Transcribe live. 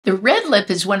The red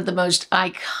lip is one of the most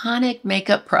iconic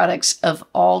makeup products of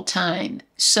all time.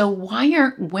 So why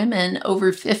aren't women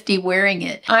over 50 wearing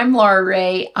it? I'm Laura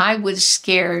Rae. I was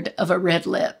scared of a red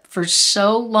lip. For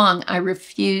so long, I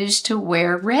refused to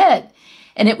wear red.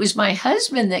 And it was my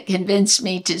husband that convinced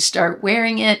me to start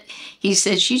wearing it. He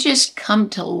says, you just come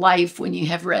to life when you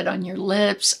have red on your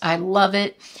lips. I love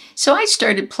it. So I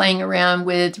started playing around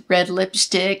with red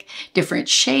lipstick, different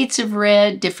shades of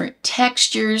red, different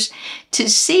textures, to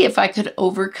see if I could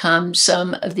overcome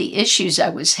some of the issues I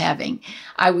was having.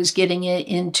 I was getting it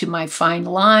into my fine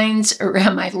lines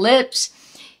around my lips.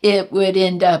 It would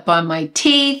end up on my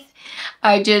teeth.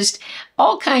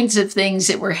 All kinds of things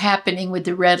that were happening with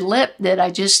the red lip that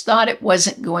I just thought it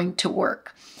wasn't going to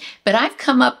work. But I've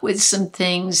come up with some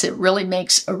things that really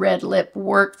makes a red lip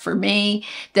work for me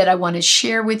that I want to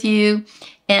share with you,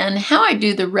 and how I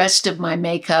do the rest of my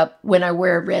makeup when I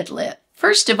wear a red lip.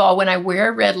 First of all, when I wear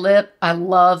a red lip, I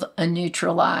love a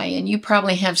neutral eye, and you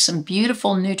probably have some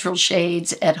beautiful neutral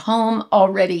shades at home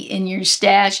already in your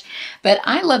stash, but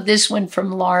I love this one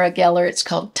from Laura Geller. It's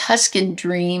called Tuscan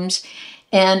Dreams,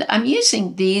 and I'm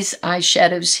using these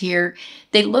eyeshadows here.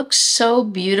 They look so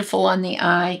beautiful on the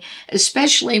eye,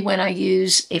 especially when I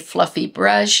use a fluffy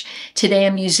brush. Today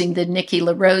I'm using the Nikki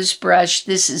LaRose brush.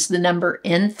 This is the number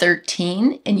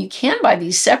N13, and you can buy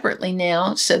these separately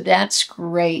now, so that's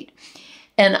great.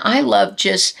 And I love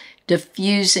just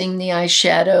diffusing the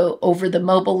eyeshadow over the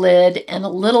mobile lid and a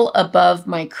little above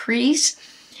my crease.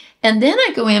 And then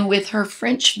I go in with her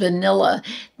French Vanilla.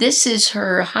 This is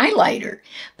her highlighter,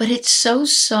 but it's so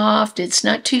soft. It's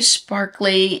not too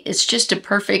sparkly. It's just a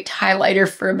perfect highlighter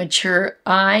for a mature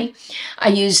eye. I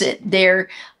use it there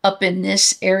up in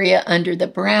this area under the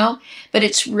brow, but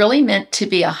it's really meant to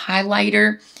be a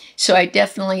highlighter. So I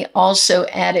definitely also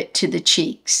add it to the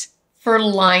cheeks. For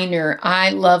liner, I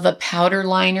love a powder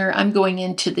liner. I'm going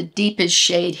into the deepest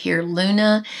shade here,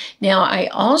 Luna. Now, I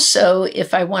also,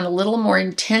 if I want a little more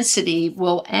intensity,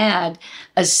 will add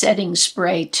a setting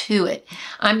spray to it.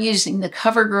 I'm using the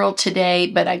CoverGirl today,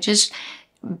 but I just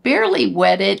barely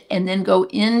wet it and then go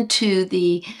into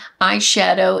the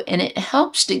eyeshadow, and it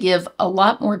helps to give a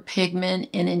lot more pigment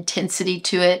and intensity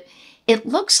to it. It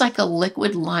looks like a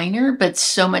liquid liner, but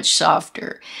so much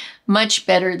softer. Much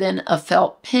better than a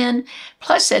felt pen.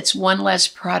 Plus, that's one less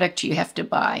product you have to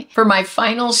buy. For my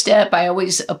final step, I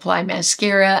always apply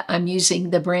mascara. I'm using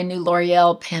the brand new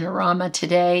L'Oreal Panorama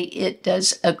today. It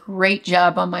does a great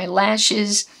job on my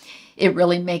lashes. It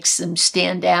really makes them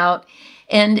stand out.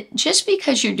 And just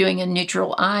because you're doing a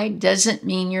neutral eye doesn't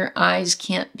mean your eyes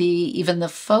can't be even the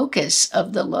focus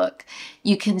of the look.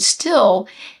 You can still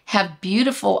have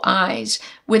beautiful eyes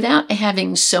without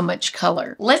having so much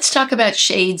color. Let's talk about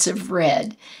shades of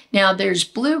red. Now, there's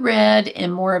blue red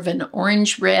and more of an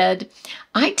orange red.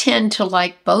 I tend to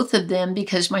like both of them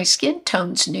because my skin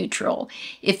tone's neutral.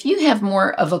 If you have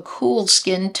more of a cool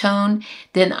skin tone,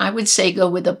 then I would say go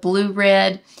with a blue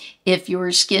red. If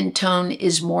your skin tone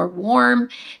is more warm,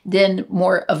 then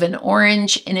more of an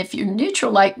orange. And if you're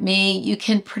neutral like me, you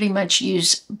can pretty much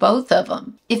use both of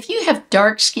them. If you have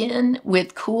dark skin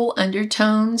with cool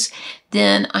undertones,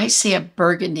 then I say a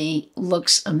burgundy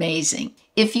looks amazing.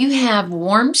 If you have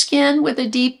warm skin with a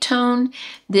deep tone,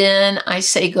 then I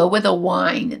say go with a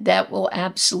wine. That will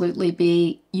absolutely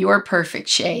be your perfect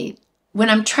shade. When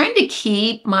I'm trying to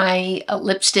keep my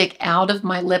lipstick out of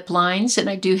my lip lines, and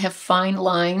I do have fine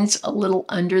lines a little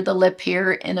under the lip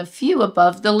here and a few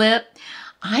above the lip,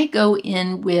 I go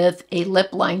in with a lip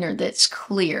liner that's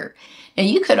clear. Now,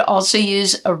 you could also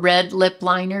use a red lip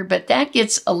liner, but that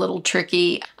gets a little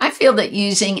tricky. I feel that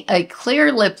using a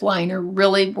clear lip liner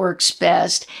really works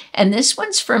best. And this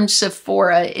one's from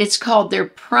Sephora. It's called their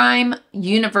Prime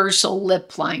Universal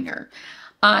Lip Liner.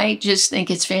 I just think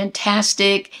it's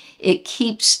fantastic.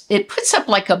 It puts up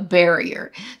like a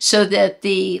barrier so that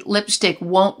the lipstick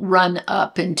won't run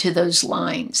up into those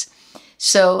lines.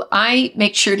 So I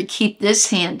make sure to keep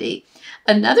this handy.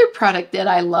 Another product that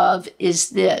I love is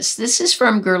this. This is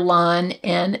from Guerlain,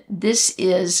 and this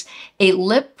is a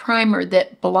lip primer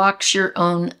that blocks your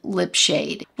own lip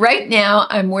shade. Right now,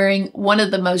 I'm wearing one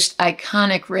of the most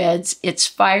iconic reds. It's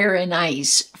Fire and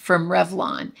Ice from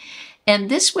Revlon.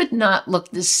 And this would not look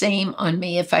the same on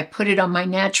me if I put it on my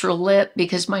natural lip,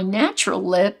 because my natural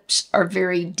lips are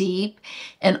very deep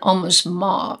and almost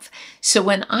mauve. So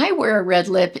when I wear a red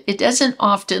lip, it doesn't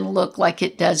often look like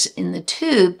it does in the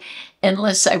tube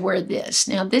unless I wear this.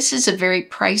 Now, this is a very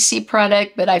pricey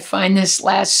product, but I find this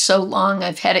lasts so long.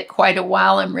 I've had it quite a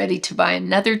while. I'm ready to buy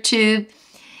another tube.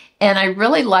 And I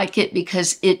really like it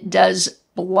because it does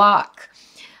block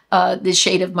the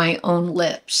shade of my own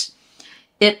lips.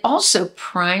 It also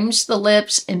primes the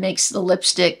lips and makes the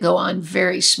lipstick go on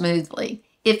very smoothly.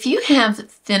 If you have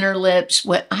thinner lips,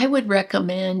 what I would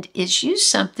recommend is use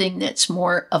something that's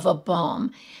more of a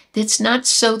balm, that's not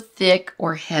so thick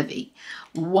or heavy.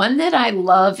 One that I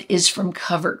love is from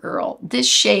CoverGirl. This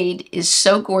shade is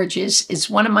so gorgeous. It's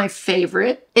one of my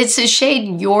favorite. It's the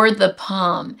shade You're the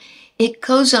Palm. It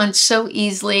goes on so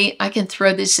easily. I can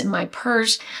throw this in my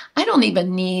purse. I don't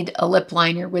even need a lip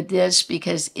liner with this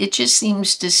because it just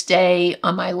seems to stay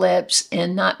on my lips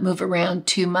and not move around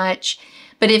too much.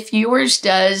 But if yours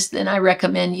does, then I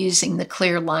recommend using the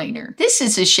clear liner. This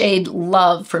is a shade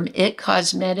Love from IT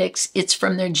Cosmetics. It's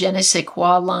from their Je ne sais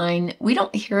quoi line. We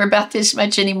don't hear about this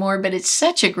much anymore, but it's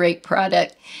such a great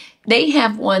product. They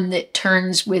have one that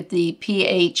turns with the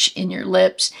pH in your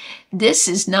lips. This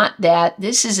is not that.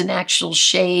 This is an actual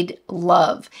shade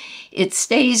Love. It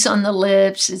stays on the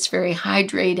lips. It's very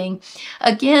hydrating.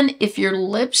 Again, if your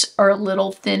lips are a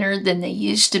little thinner than they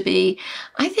used to be,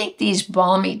 I think these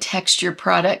balmy texture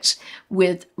products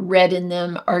with red in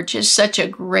them are just such a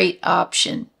great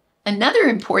option. Another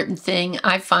important thing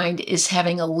I find is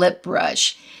having a lip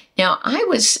brush. Now, I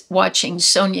was watching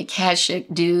Sonia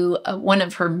Kashuk do one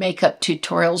of her makeup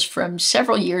tutorials from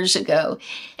several years ago,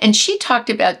 and she talked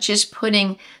about just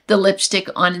putting the lipstick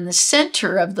on in the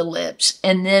center of the lips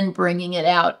and then bringing it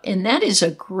out. And that is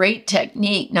a great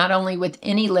technique, not only with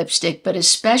any lipstick, but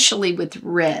especially with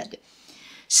red.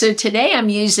 So today I'm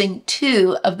using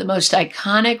two of the most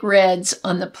iconic reds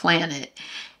on the planet,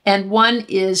 and one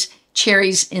is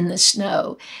Cherries in the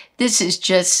Snow. This is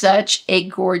just such a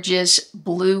gorgeous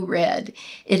blue red.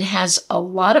 It has a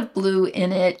lot of blue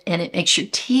in it and it makes your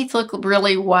teeth look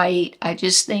really white. I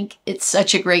just think it's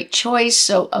such a great choice,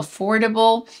 so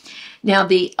affordable. Now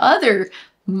the other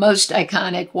most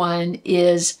iconic one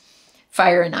is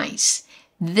Fire and Ice.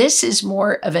 This is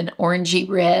more of an orangey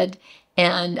red,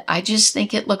 and I just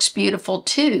think it looks beautiful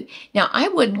too. Now I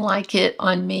wouldn't like it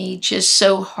on me just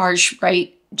so harsh,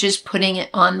 right? Just putting it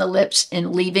on the lips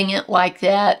and leaving it like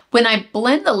that. When I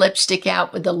blend the lipstick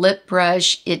out with a lip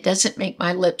brush, it doesn't make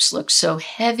my lips look so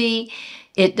heavy.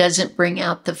 It doesn't bring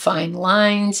out the fine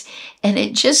lines, and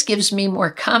it just gives me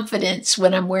more confidence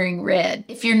when I'm wearing red.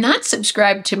 If you're not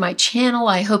subscribed to my channel,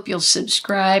 I hope you'll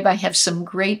subscribe. I have some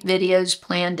great videos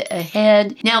planned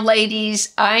ahead. Now,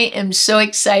 ladies, I am so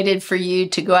excited for you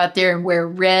to go out there and wear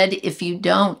red if you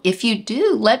don't. If you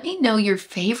do, let me know your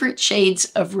favorite shades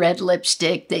of red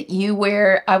lipstick that you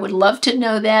wear. I would love to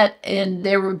know that, and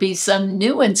there would be some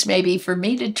new ones maybe for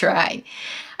me to try.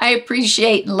 I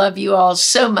appreciate and love you all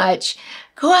so much.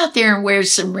 Go out there and wear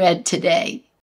some red today.